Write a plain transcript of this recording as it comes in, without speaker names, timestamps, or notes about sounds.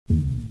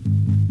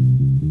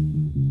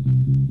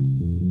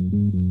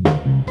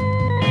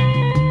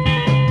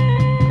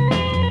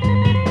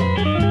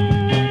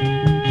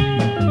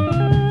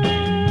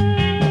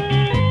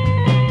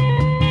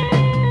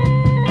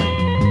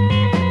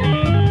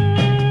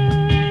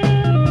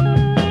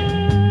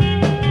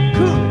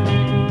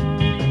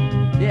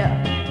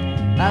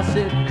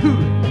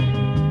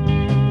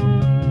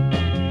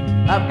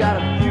I've got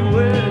a few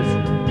words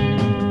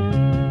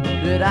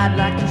that I'd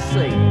like to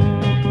say.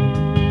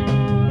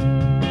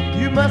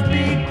 You must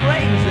be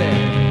crazy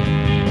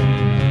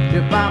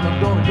if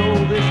I'm gonna go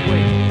this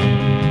way.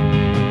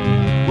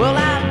 Well,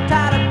 I'm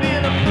tired of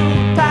being a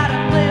fool, tired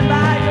of playing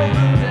by your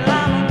rules, and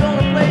I'm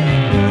gonna play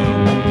it cool.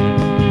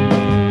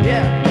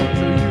 Yeah,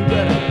 so you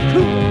better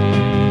cool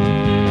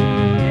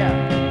it. Yeah,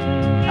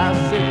 I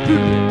say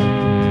cool it.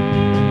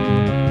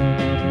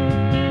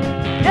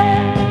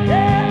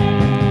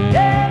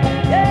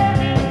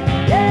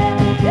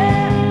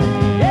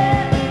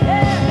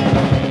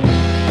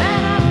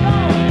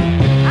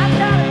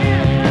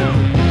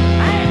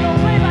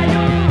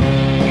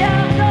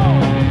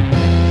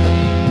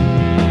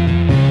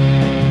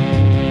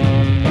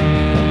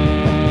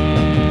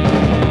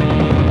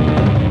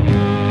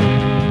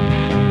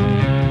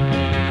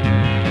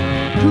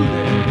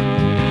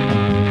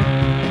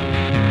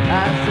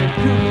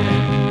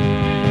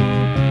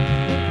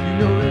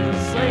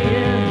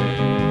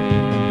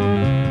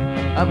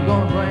 I'm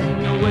gonna